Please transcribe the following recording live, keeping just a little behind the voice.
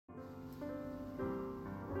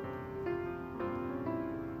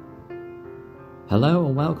Hello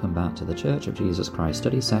and welcome back to the Church of Jesus Christ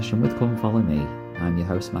study session with Come Follow Me. I'm your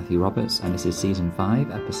host Matthew Roberts and this is Season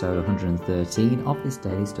 5, Episode 113 of this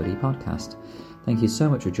Daily Study podcast. Thank you so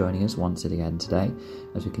much for joining us once again today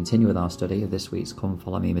as we continue with our study of this week's Come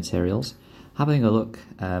Follow Me materials, having a look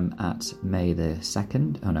at May the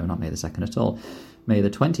 2nd, oh no, not May the 2nd at all, May the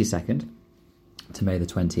 22nd to May the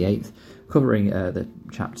 28th, covering the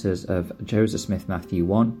chapters of Joseph Smith, Matthew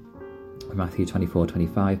 1, Matthew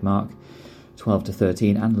 24-25, Mark 12 to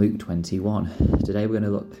 13 and Luke 21. Today we're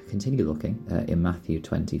going to continue looking in Matthew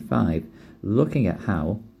 25, looking at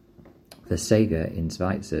how the Saviour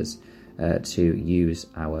invites us to use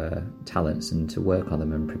our talents and to work on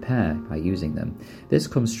them and prepare by using them. This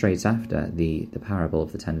comes straight after the parable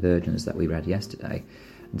of the 10 virgins that we read yesterday.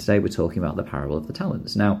 And today we're talking about the parable of the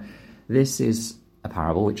talents. Now, this is a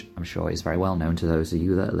parable which I'm sure is very well known to those of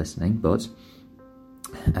you that are listening, but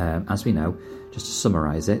as we know, just to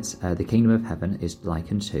summarise it, the kingdom of heaven is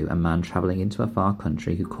likened to a man travelling into a far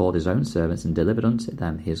country who called his own servants and delivered unto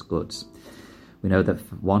them his goods. We know that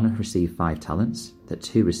one received 5 talents, that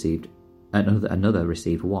two received another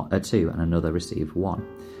received 2, and another received 1.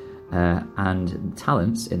 And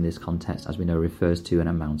talents in this context, as we know, refers to an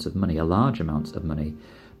amount of money, a large amount of money.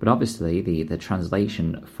 But obviously, the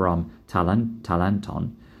translation from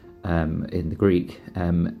talenton in the Greek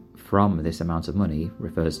from this amount of money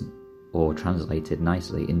refers or translated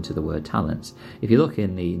nicely into the word talents. If you look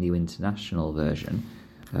in the New International Version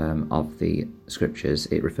of the scriptures,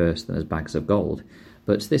 it refers to them as bags of gold.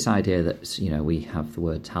 But this idea that, we have the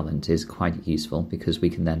word talent is quite useful because we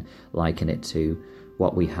can then liken it to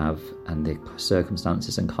what we have and the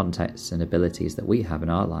circumstances and contexts and abilities that we have in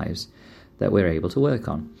our lives that we're able to work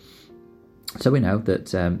on. So we know that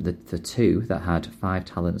the two that had 5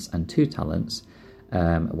 talents and 2 talents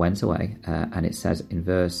went away, and it says in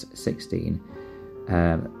verse 16,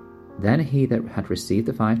 then he that had received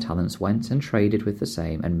the 5 talents went and traded with the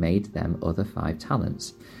same and made them other 5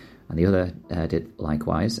 talents. And the other did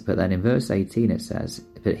likewise. But then in verse 18 it says,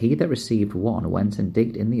 but he that received 1 went and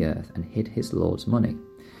digged in the earth and hid his Lord's money.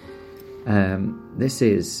 This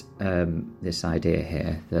is this idea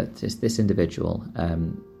here that this individual,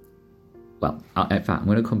 in fact, I'm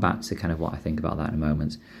going to come back to kind of what I think about that in a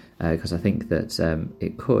moment, because I think that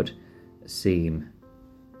it could seem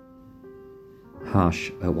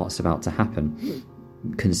harsh at what's about to happen,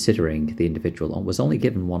 considering the individual was only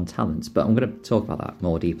given 1 talent, but I'm going to talk about that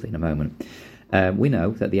more deeply in a moment. We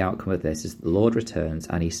know that the outcome of this is the Lord returns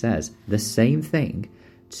and he says the same thing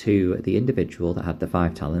to the individual that had the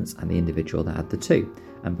 5 talents and the individual that had the 2,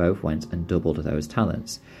 and both went and doubled those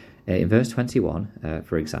talents. In verse 21,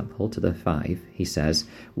 for example, to the 5, he says,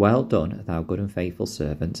 well done, thou good and faithful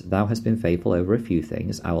servant. Thou hast been faithful over a few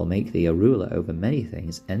things. I will make thee a ruler over many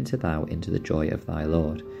things. Enter thou into the joy of thy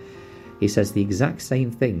Lord. He says the exact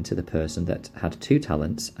same thing to the person that had 2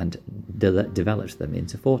 talents and developed them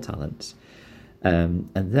into 4 talents.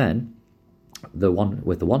 And then the one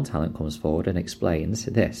with the 1 talent comes forward and explains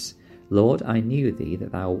this. Lord, I knew thee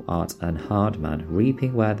that thou art an hard man,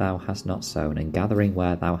 reaping where thou hast not sown, and gathering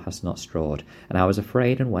where thou hast not strawed. And I was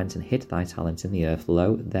afraid, and went and hid thy talent in the earth.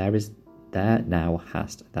 Lo, there now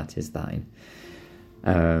hast, that is thine.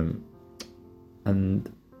 And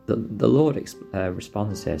the Lord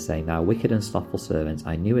responds here, saying, thou wicked and slothful servant,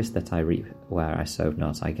 I knewest that I reap where I sowed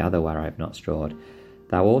not, I gather where I have not strawed.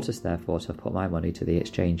 Thou oughtest therefore to have put my money to the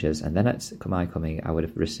exchangers, and then at my coming I would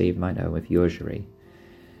have received mine own with usury.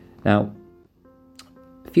 Now,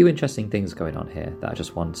 a few interesting things going on here that I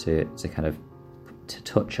just want to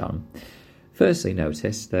touch on. Firstly,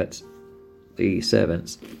 notice that the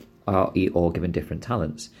servants are all given different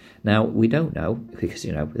talents. Now, we don't know, because,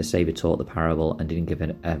 the Saviour taught the parable and didn't give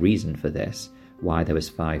a reason for this, why there was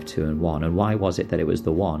 5, 2 and 1, and why was it that it was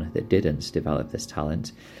the one that didn't develop this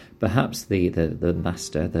talent. Perhaps the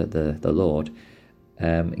master, the Lord,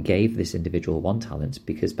 gave this individual 1 talent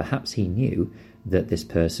because perhaps he knew that this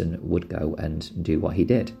person would go and do what he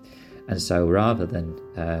did. And so rather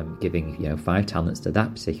than giving 5 talents to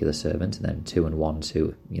that particular servant and then 2 and 1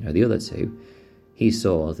 to the other 2, he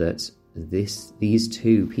saw that these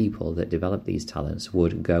 2 people that developed these talents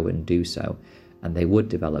would go and do so, and they would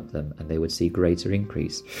develop them and they would see greater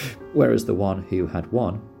increase. Whereas the one who had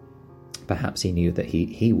 1, perhaps he knew that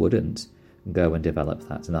he wouldn't go and develop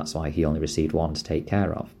that, and that's why he only received 1 to take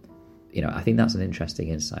care of. I think that's an interesting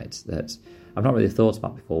insight that I've not really thought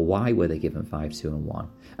about before. Why were they given 5, 2 and 1?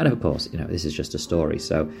 And of course, this is just a story,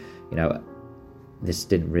 so this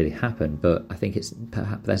didn't really happen, but I think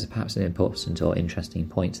there's perhaps an important or interesting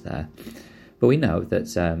point there. But we know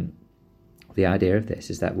that the idea of this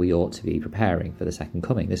is that we ought to be preparing for the second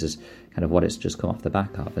coming. This is kind of what it's just come off the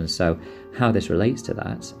back of. And so how this relates to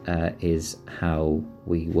that is how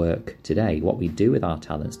we work today, what we do with our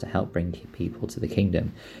talents to help bring people to the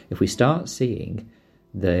kingdom. If we start seeing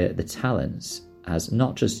the talents as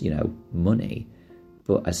not just, money,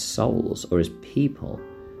 but as souls or as people,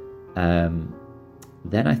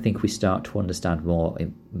 then I think we start to understand more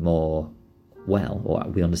well, or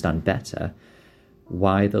we understand better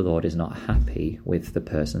why the Lord is not happy with the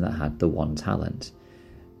person that had the one talent.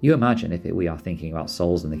 You imagine if we are thinking about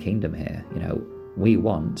souls in the kingdom here, we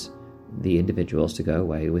want the individuals to go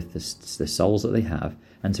away with the souls that they have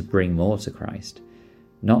and to bring more to Christ,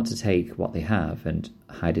 not to take what they have and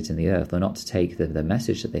hide it in the earth, or not to take the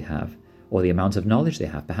message that they have or the amount of knowledge they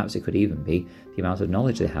have. Perhaps it could even be the amount of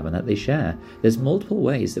knowledge they have and that they share. There's multiple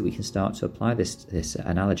ways that we can start to apply this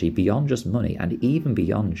analogy beyond just money and even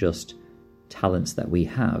beyond just talents that we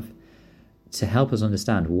have, to help us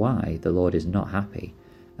understand why the Lord is not happy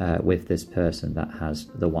with this person that has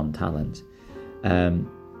the one talent. Elder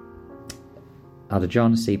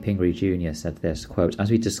John C. Pingree Jr. said this, quote,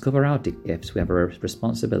 "As we discover our gifts, we have a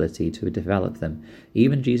responsibility to develop them.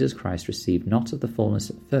 Even Jesus Christ received not of the fullness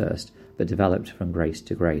at first, but developed from grace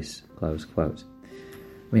to grace," close quote.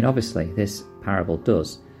 I mean, obviously, this parable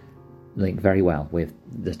does link very well with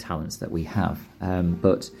the talents that we have,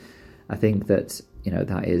 but I think that,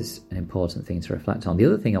 that is an important thing to reflect on. The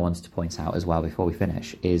other thing I wanted to point out as well before we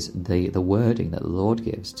finish is the wording that the Lord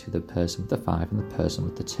gives to the person with the 5 and the person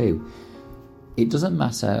with the 2. It doesn't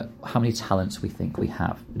matter how many talents we think we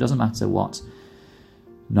have. It doesn't matter what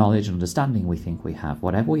knowledge and understanding we think we have.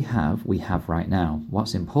 Whatever we have right now.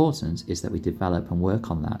 What's important is that we develop and work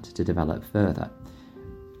on that to develop further.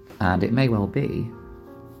 And it may well be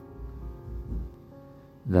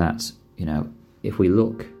that, if we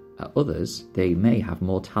look at others, they may have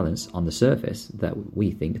more talents on the surface that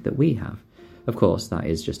we think that we have. Of course, that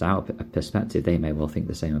is just our perspective. They may well think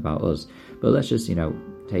the same about us. But let's just,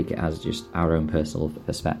 take it as just our own personal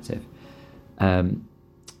perspective.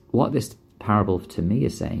 What this parable to me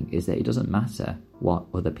is saying is that it doesn't matter what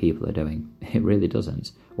other people are doing. It really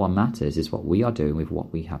doesn't. What matters is what we are doing with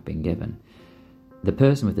what we have been given. The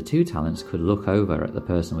person with the 2 talents could look over at the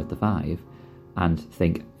person with the 5 and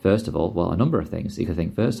think, first of all, a number of things. You could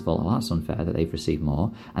think, first of all, that's unfair that they've received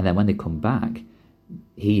more. And then when they come back,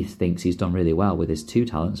 he thinks he's done really well with his 2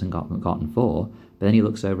 talents and gotten 4. But then he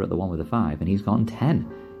looks over at the one with the 5 and he's gotten 10.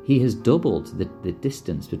 He has doubled the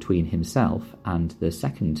distance between himself and the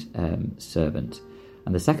second servant.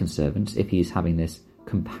 And the second servant, if he's having this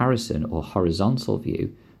comparison or horizontal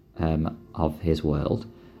view of his world,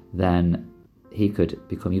 then he could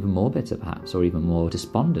become even more bitter perhaps, or even more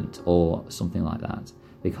despondent or something like that,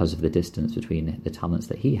 because of the distance between the talents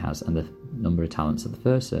that he has and the number of talents that the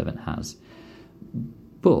first servant has.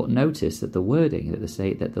 But notice that the wording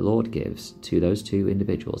that the Lord gives to those 2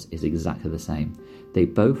 individuals is exactly the same. They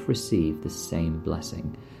both receive the same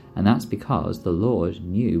blessing. And that's because the Lord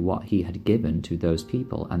knew what he had given to those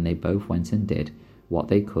people, and they both went and did what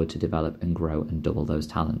they could to develop and grow and double those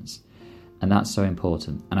talents. And that's so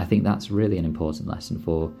important. And I think that's really an important lesson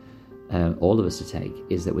for all of us to take,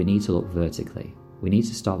 is that we need to look vertically. We need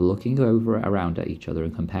to stop looking around at each other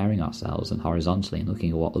and comparing ourselves and horizontally and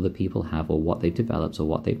looking at what other people have or what they've developed or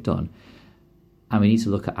what they've done. And we need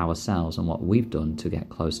to look at ourselves and what we've done to get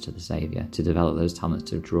close to the Saviour, to develop those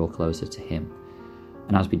talents, to draw closer to him.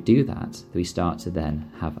 And as we do that, we start to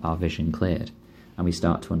then have our vision cleared, and we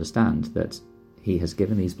start to understand that he has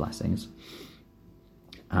given these blessings,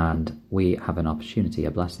 and we have an opportunity,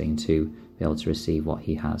 a blessing, to be able to receive what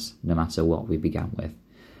he has, no matter what we began with.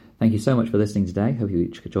 Thank you so much for listening today. Hope you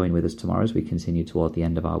could join with us tomorrow as we continue toward the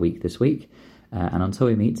end of our week this week. And until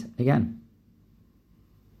we meet again.